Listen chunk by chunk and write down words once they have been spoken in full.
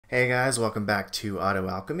Hey guys, welcome back to Auto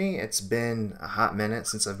Alchemy. It's been a hot minute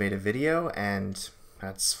since I've made a video, and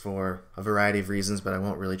that's for a variety of reasons, but I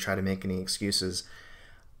won't really try to make any excuses.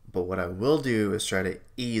 But what I will do is try to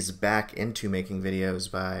ease back into making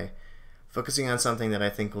videos by focusing on something that I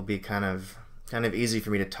think will be kind of easy for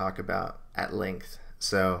me to talk about at length.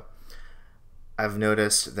 So I've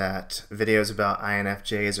noticed that videos about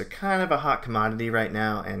INFJs are kind of a hot commodity right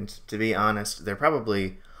now, and to be honest, they're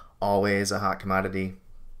probably always a hot commodity.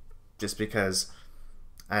 Just because,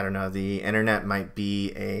 I don't know, the internet might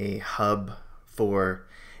be a hub for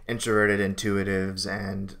introverted intuitives,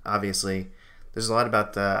 and obviously there's a lot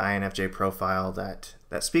about the INFJ profile that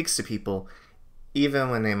speaks to people even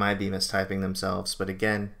when they might be mistyping themselves. But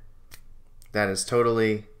again, that is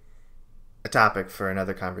totally a topic for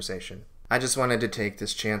another conversation. I just wanted to take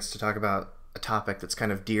this chance to talk about a topic that's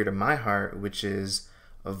kind of dear to my heart, which is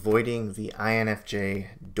avoiding the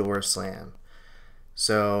INFJ door slam.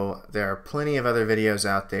 So there are plenty of other videos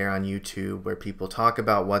out there on YouTube where people talk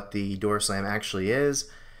about what the door slam actually is,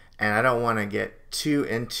 and I don't want to get too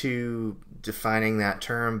into defining that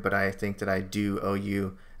term, but I think that I do owe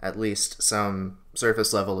you at least some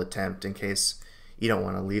surface level attempt in case you don't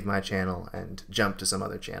want to leave my channel and jump to some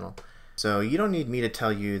other channel. So you don't need me to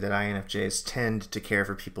tell you that INFJs tend to care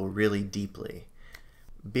for people really deeply.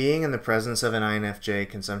 Being in the presence of an INFJ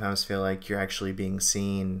can sometimes feel like you're actually being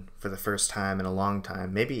seen for the first time in a long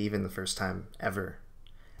time, maybe even the first time ever.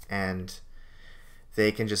 And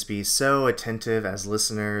they can just be so attentive as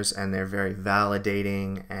listeners, and they're very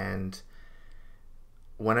validating. And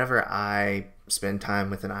whenever I spend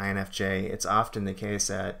time with an INFJ, it's often the case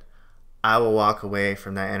that I will walk away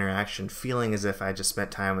from that interaction feeling as if I just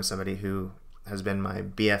spent time with somebody who has been my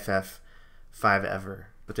BFF5 ever.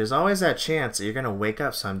 But there's always that chance that you're going to wake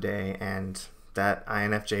up someday and that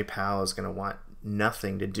INFJ pal is going to want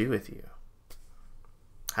nothing to do with you.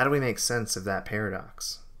 How do we make sense of that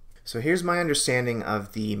paradox? So here's my understanding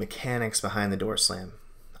of the mechanics behind the door slam.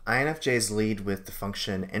 INFJs lead with the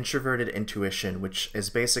function introverted intuition, which is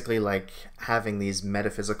basically like having these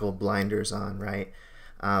metaphysical blinders on, right?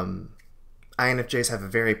 INFJs have a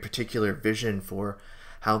very particular vision for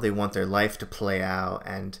how they want their life to play out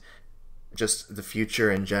and just the future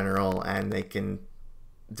in general, and they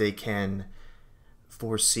can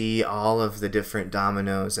foresee all of the different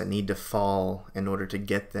dominoes that need to fall in order to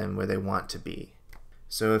get them where they want to be.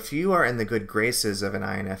 So if you are in the good graces of an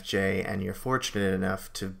INFJ and you're fortunate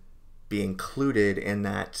enough to be included in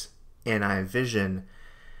that NI vision,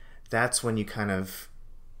 that's when you kind of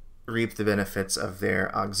reap the benefits of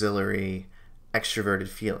their auxiliary extroverted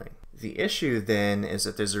feeling. The issue then is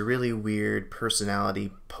that there's a really weird personality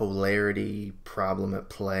polarity problem at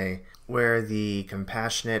play where the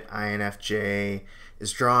compassionate INFJ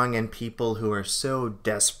is drawing in people who are so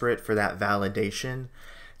desperate for that validation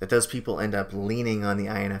that those people end up leaning on the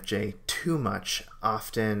INFJ too much,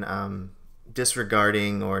 often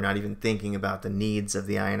disregarding or not even thinking about the needs of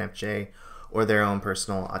the INFJ or their own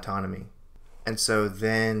personal autonomy. And so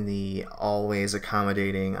then the always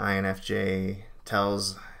accommodating INFJ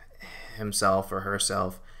tells himself or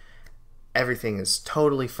herself, everything is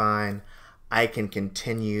totally fine, I can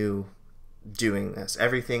continue doing this,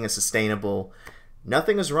 everything is sustainable,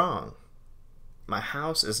 nothing is wrong, my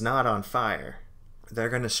house is not on fire. They're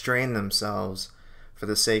going to strain themselves for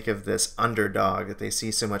the sake of this underdog that they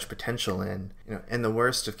see so much potential in. In the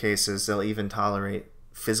worst of cases, they'll even tolerate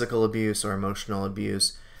physical abuse or emotional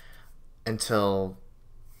abuse until,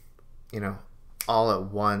 all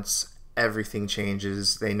at once everything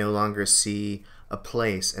changes. They no longer see a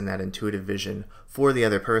place in that intuitive vision for the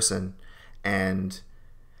other person. And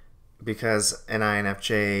because an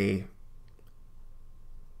INFJ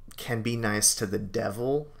can be nice to the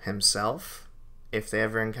devil himself, if they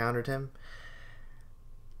ever encountered him,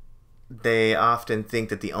 they often think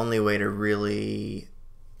that the only way to really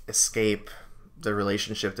escape the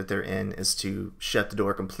relationship that they're in is to shut the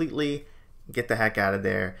door completely, get the heck out of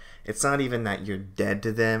there. It's not even that you're dead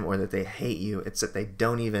to them or that they hate you. It's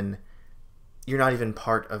that you're not even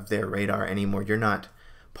part of their radar anymore. You're not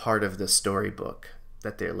part of the storybook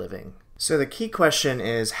that they're living. So the key question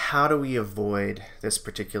is, how do we avoid this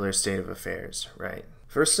particular state of affairs, right?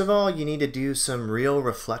 First of all, you need to do some real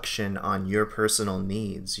reflection on your personal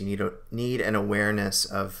needs. You need an awareness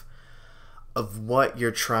of what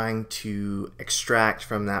you're trying to extract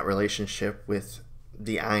from that relationship with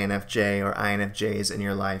the INFJ or INFJs in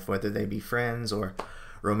your life, whether they be friends or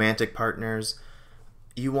romantic partners.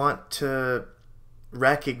 You want to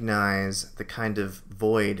recognize the kind of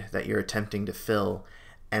void that you're attempting to fill,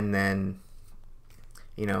 and then,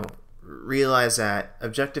 realize that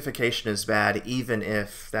objectification is bad even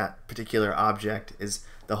if that particular object is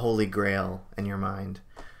the holy grail in your mind.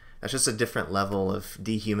 That's just a different level of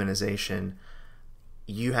dehumanization.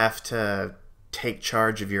 You have to take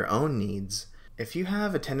charge of your own needs. If you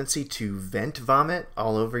have a tendency to vent vomit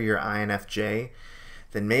all over your INFJ,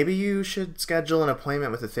 then maybe you should schedule an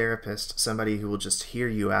appointment with a therapist, somebody who will just hear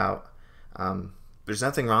you out. There's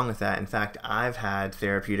nothing wrong with that. In fact, I've had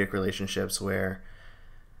therapeutic relationships where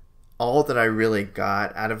all that I really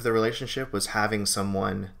got out of the relationship was having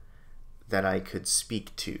someone that I could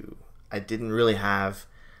speak to. I didn't really have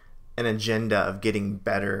an agenda of getting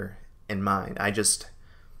better in mind.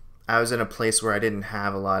 I was in a place where I didn't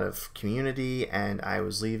have a lot of community, and I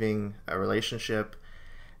was leaving a relationship,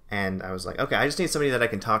 and I was like, okay, I just need somebody that I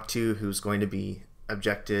can talk to who's going to be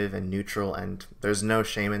objective and neutral, and there's no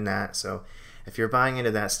shame in that. So if you're buying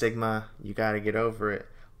into that stigma, you got to get over it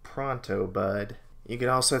pronto, bud. You could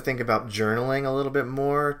also think about journaling a little bit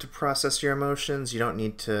more to process your emotions. You don't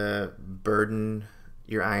need to burden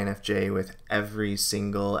your INFJ with every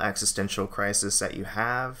single existential crisis that you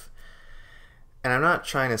have. And I'm not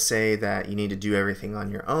trying to say that you need to do everything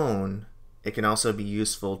on your own. It can also be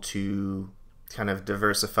useful to kind of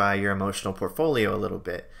diversify your emotional portfolio a little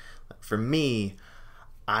bit. For me,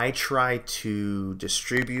 I try to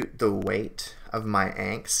distribute the weight of my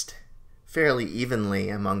angst fairly evenly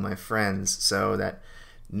among my friends so that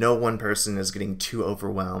no one person is getting too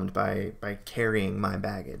overwhelmed by carrying my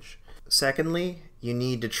baggage. Secondly, you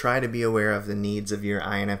need to try to be aware of the needs of your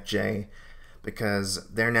INFJ, because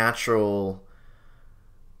their natural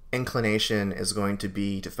inclination is going to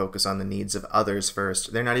be to focus on the needs of others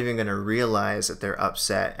first. They're not even going to realize that they're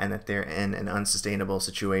upset and that they're in an unsustainable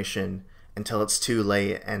situation until it's too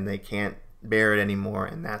late and they can't bear it anymore,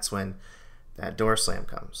 and that's when that door slam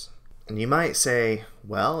comes. And you might say,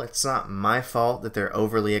 well, it's not my fault that they're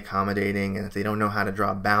overly accommodating and that they don't know how to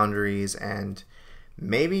draw boundaries, and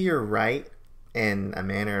maybe you're right in a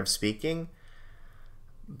manner of speaking,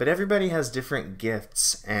 but everybody has different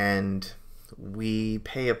gifts, and we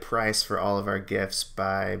pay a price for all of our gifts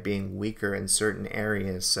by being weaker in certain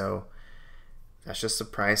areas. So that's just the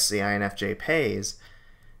price the INFJ pays.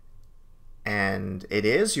 And it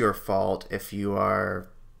is your fault if you are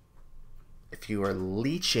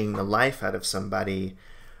leeching the life out of somebody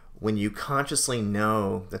when you consciously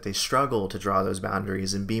know that they struggle to draw those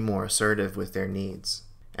boundaries and be more assertive with their needs.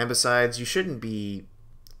 And besides, you shouldn't be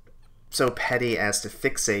so petty as to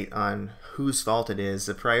fixate on whose fault it is.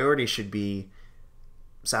 The priority should be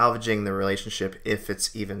salvaging the relationship if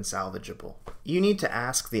it's even salvageable. You need to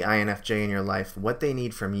ask the INFJ in your life what they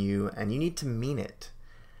need from you, and you need to mean it.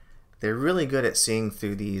 They're really good at seeing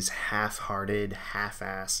through these half-hearted,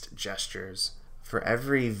 half-assed gestures. For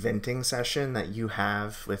every venting session that you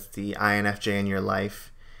have with the INFJ in your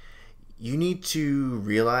life, you need to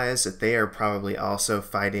realize that they are probably also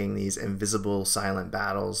fighting these invisible silent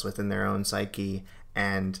battles within their own psyche.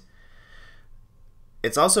 And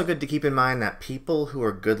it's also good to keep in mind that people who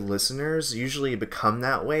are good listeners usually become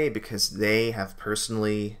that way because they have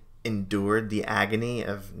personally endured the agony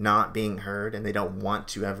of not being heard, and they don't want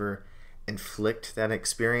to ever inflict that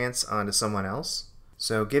experience onto someone else.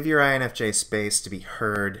 So give your INFJ space to be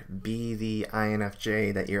heard. Be the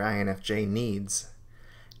INFJ that your INFJ needs.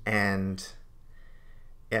 And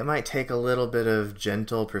it might take a little bit of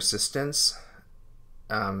gentle persistence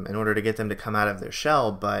in order to get them to come out of their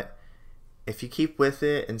shell, but if you keep with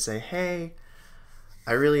it and say, hey,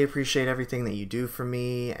 I really appreciate everything that you do for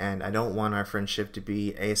me, and I don't want our friendship to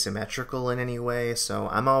be asymmetrical in any way, so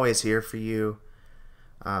I'm always here for you.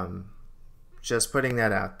 Just putting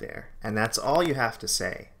that out there. And that's all you have to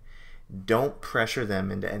say. Don't pressure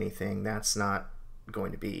them into anything. That's not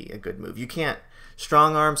going to be a good move. You can't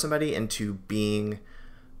strong arm somebody into being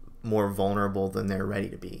more vulnerable than they're ready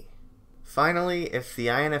to be. Finally, if the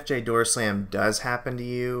INFJ door slam does happen to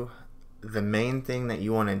you, the main thing that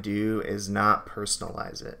you want to do is not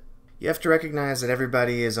personalize it. You have to recognize that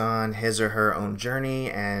everybody is on his or her own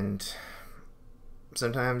journey, and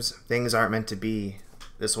sometimes things aren't meant to be.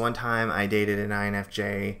 This one time I dated an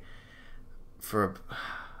INFJ for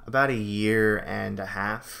about a year and a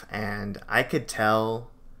half, and I could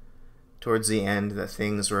tell towards the end that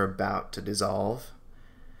things were about to dissolve.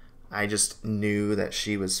 I just knew that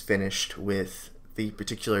she was finished with the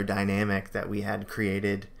particular dynamic that we had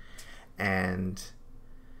created, and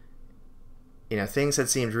things had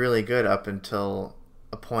seemed really good up until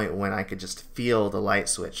a point when I could just feel the light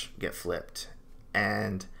switch get flipped.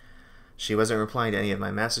 And she wasn't replying to any of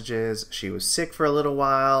my messages. She was sick for a little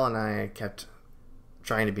while, and I kept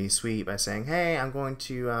trying to be sweet by saying, hey, I'm going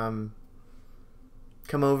to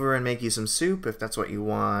come over and make you some soup if that's what you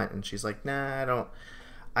want. And she's like, nah,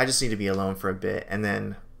 I just need to be alone for a bit. And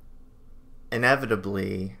then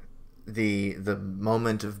inevitably, the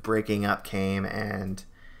moment of breaking up came, and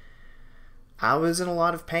I was in a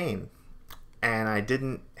lot of pain. And I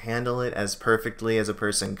didn't handle it as perfectly as a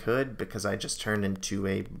person could because I just turned into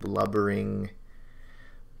a blubbering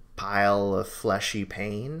pile of fleshy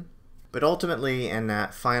pain. But ultimately, in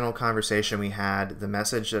that final conversation we had, the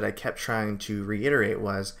message that I kept trying to reiterate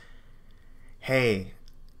was, hey,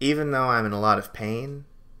 even though I'm in a lot of pain,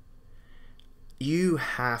 you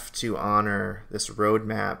have to honor this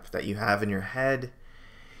roadmap that you have in your head.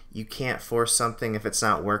 You can't force something if it's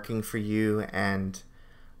not working for you, and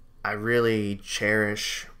I really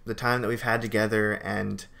cherish the time that we've had together,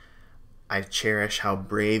 and I cherish how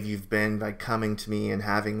brave you've been by coming to me and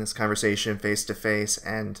having this conversation face to face,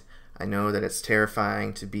 and I know that it's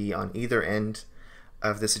terrifying to be on either end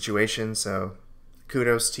of the situation, so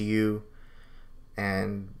kudos to you,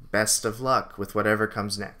 and best of luck with whatever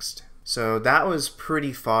comes next. So that was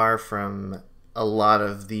pretty far from a lot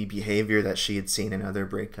of the behavior that she had seen in other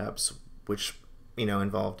breakups, which,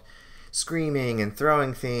 involved screaming and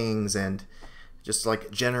throwing things and just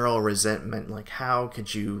like general resentment, like how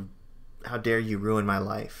dare you ruin my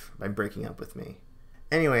life by breaking up with me.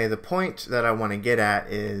 Anyway, the point that I want to get at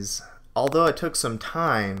is, although it took some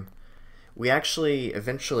time, we actually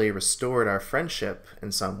eventually restored our friendship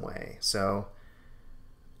in some way. So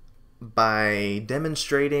by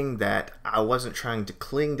demonstrating that I wasn't trying to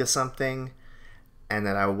cling to something and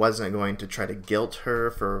that I wasn't going to try to guilt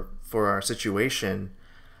her for our situation,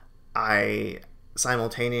 I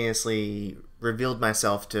simultaneously revealed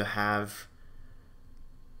myself to have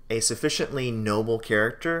a sufficiently noble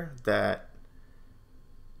character that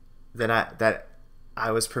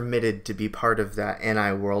I was permitted to be part of that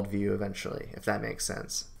NI worldview eventually, if that makes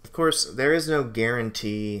sense. Of course, there is no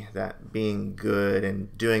guarantee that being good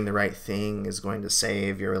and doing the right thing is going to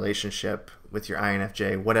save your relationship with your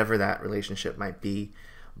INFJ, whatever that relationship might be,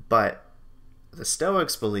 but the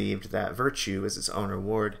Stoics believed that virtue is its own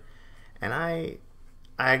reward, and I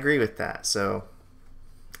agree with that. So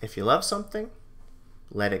if you love something,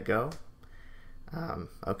 let it go.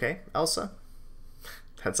 Okay, Elsa?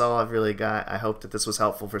 That's all I've really got. I hope that this was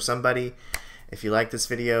helpful for somebody. If you like this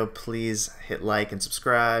video, please hit like and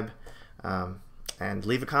subscribe, and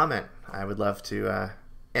leave a comment. I would love to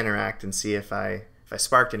interact and see if I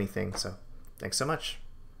sparked anything. So thanks so much.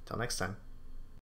 Till next time.